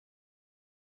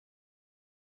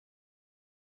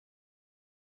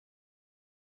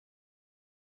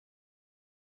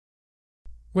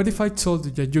What if I told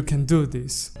you that you can do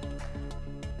this?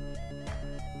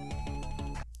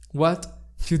 What?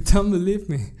 You don't believe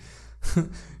me?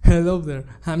 Hello there,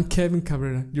 I'm Kevin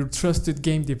Cabrera, your trusted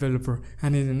game developer,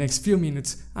 and in the next few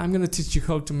minutes, I'm gonna teach you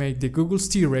how to make the Google's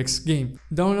T-Rex game.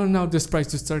 Download now the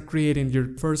sprites to start creating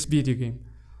your first video game.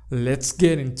 Let's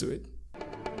get into it.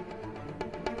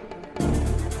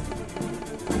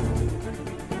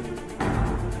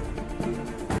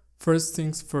 First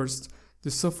things first, the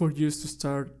software used to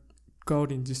start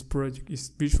coding this project is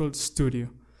Visual Studio.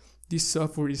 This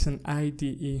software is an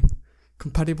IDE,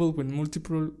 compatible with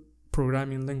multiple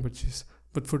programming languages,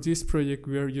 but for this project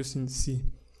we are using C.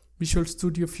 Visual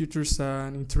Studio features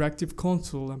an interactive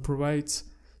console and provides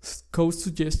code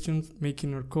suggestions,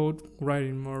 making our code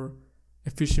writing more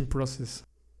efficient process.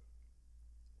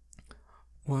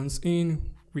 Once in,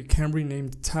 we can rename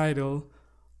the title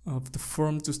of the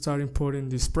form to start importing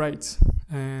the sprites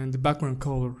and the background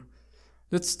color.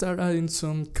 Let's start adding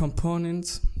some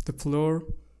components, the floor,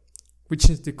 which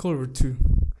is the color too.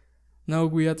 Now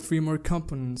we add 3 more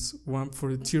components, 1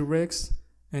 for the T-Rex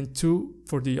and 2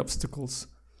 for the obstacles.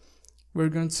 We're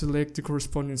going to select the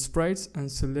corresponding sprites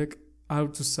and select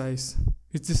auto size.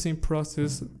 It's the same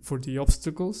process for the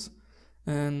obstacles,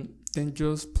 and then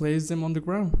just place them on the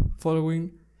ground.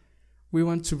 Following, we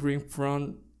want to bring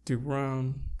from the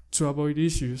ground to avoid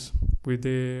issues with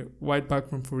the white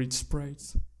background for each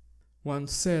sprite.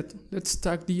 Once set, let's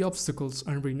tag the obstacles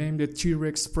and rename the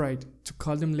T-Rex sprite to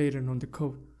call them later on the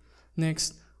code.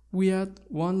 Next, we add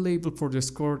 1 label for the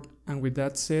score, and with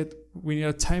that said, we need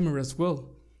a timer as well.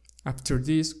 After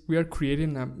this, we are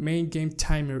creating a main game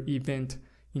timer event.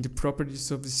 In the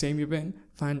properties of the same event,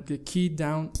 find the key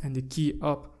down and the key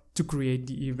up to create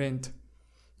the event.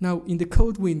 Now, in the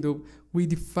code window, we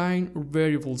define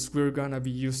variables we're gonna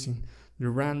be using. The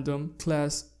random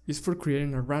class is for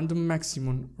creating a random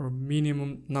maximum or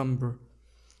minimum number.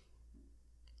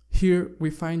 Here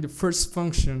we find the first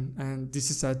function, and this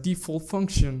is a default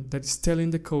function that is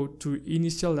telling the code to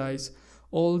initialize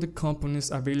all the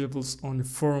components available on the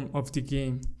form of the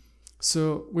game.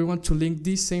 So we want to link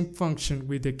this same function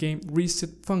with the game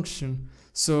reset function,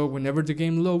 so whenever the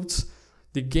game loads,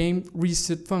 the game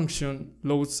reset function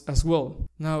loads as well.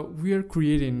 Now we are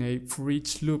creating a for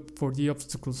each loop for the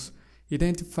obstacles,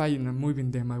 identifying and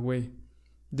moving them away.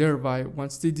 Thereby,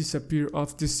 once they disappear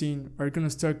off the scene, are gonna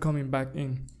start coming back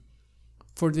in.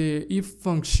 For the if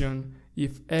function,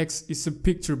 if x is a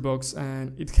picture box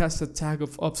and it has a tag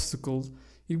of obstacles,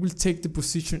 it will take the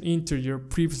position integer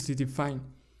previously defined,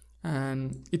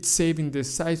 and it's saving the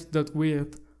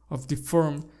size.width of the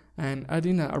form and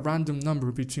adding a random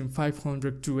number between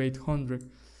 500 to 800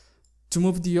 to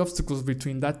move the obstacles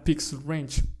between that pixel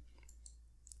range.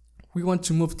 We want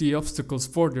to move the obstacles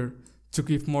further to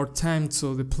give more time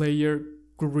so the player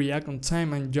could react on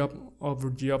time and jump over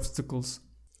the obstacles.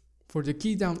 For the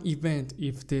key down event,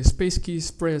 if the space key is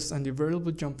pressed and the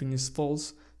variable jumping is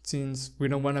false, since we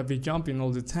don't want to be jumping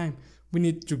all the time, we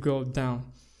need to go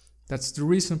down. That's the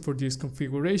reason for this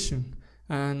configuration,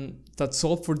 and that's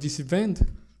all for this event.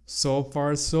 So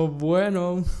far so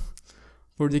bueno.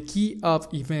 For the key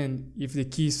up event, if the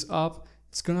key is up,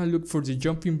 it's gonna look for the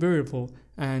jumping variable,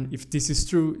 and if this is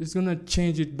true, it's gonna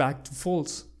change it back to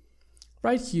false.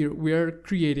 Right here, we are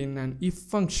creating an if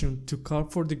function to call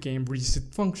for the game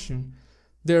reset function.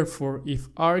 Therefore, if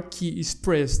our key is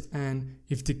pressed and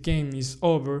if the game is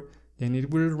over, then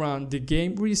it will run the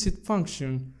game reset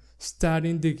function,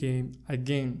 starting the game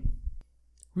again.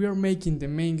 We are making the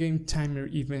main game timer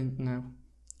event now,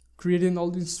 creating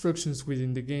all the instructions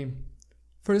within the game.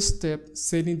 First step,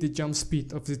 setting the jump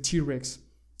speed of the T-Rex.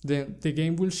 Then the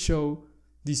game will show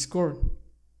the score.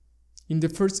 In the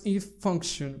first if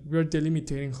function, we are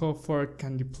delimiting how far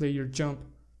can the player jump.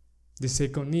 The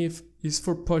second if is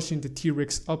for pushing the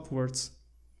T-Rex upwards.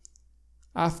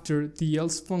 After, the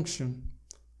else function.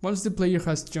 Once the player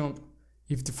has jumped,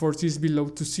 if the force is below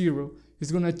to 0,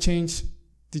 it's gonna change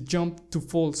the jump to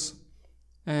false,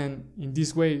 and in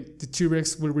this way, the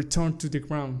T-Rex will return to the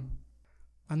ground.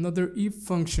 Another if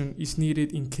function is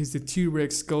needed in case the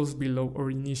T-Rex goes below our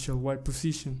initial Y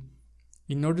position,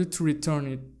 in order to return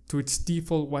it to its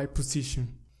default Y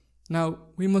position. Now,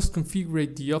 we must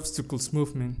configure the obstacles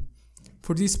movement.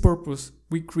 For this purpose,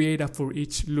 we create a for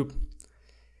each loop.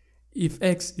 If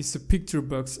X is a picture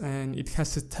box and it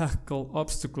has a tag called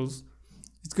obstacles,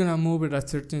 it's gonna move at a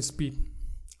certain speed.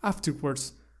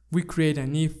 Afterwards, we create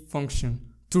an if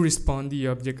function to respawn the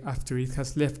object after it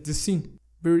has left the scene.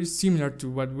 Very similar to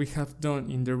what we have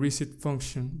done in the reset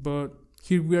function, but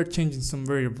here we are changing some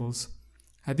variables.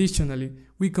 Additionally,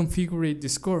 we configure the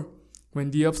score. When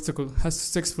the obstacle has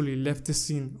successfully left the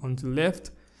scene on the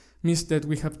left, means that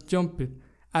we have jumped,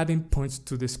 adding points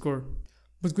to the score.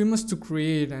 But we must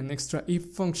create an extra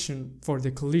if function for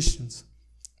the collisions.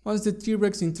 Once the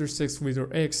T-Rex intersects with our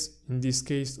X, in this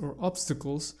case our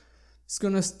obstacles, it's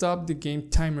gonna stop the game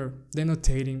timer,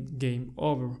 denotating game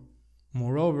over.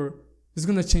 Moreover, it's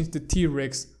gonna change the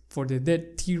T-Rex for the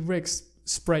dead T-Rex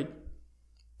sprite,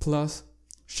 plus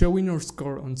showing our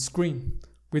score on screen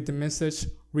with the message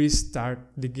restart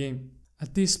the game.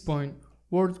 At this point,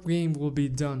 our game will be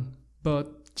done,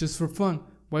 but just for fun,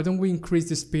 why don't we increase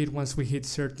the speed once we hit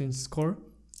certain score?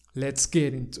 Let's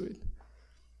get into it.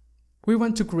 We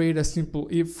want to create a simple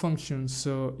if function,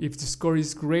 so if the score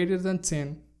is greater than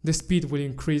 10, the speed will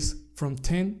increase from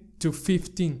 10 to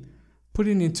 15,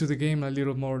 putting into the game a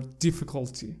little more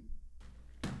difficulty.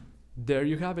 There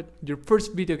you have it, your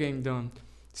first video game done.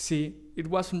 See, it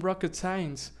wasn't rocket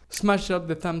science. Smash up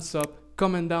the thumbs up,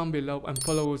 comment down below and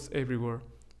follow us everywhere.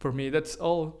 For me that's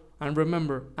all, and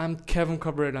remember, I'm Kevin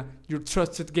Cabrera, your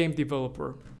trusted game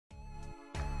developer.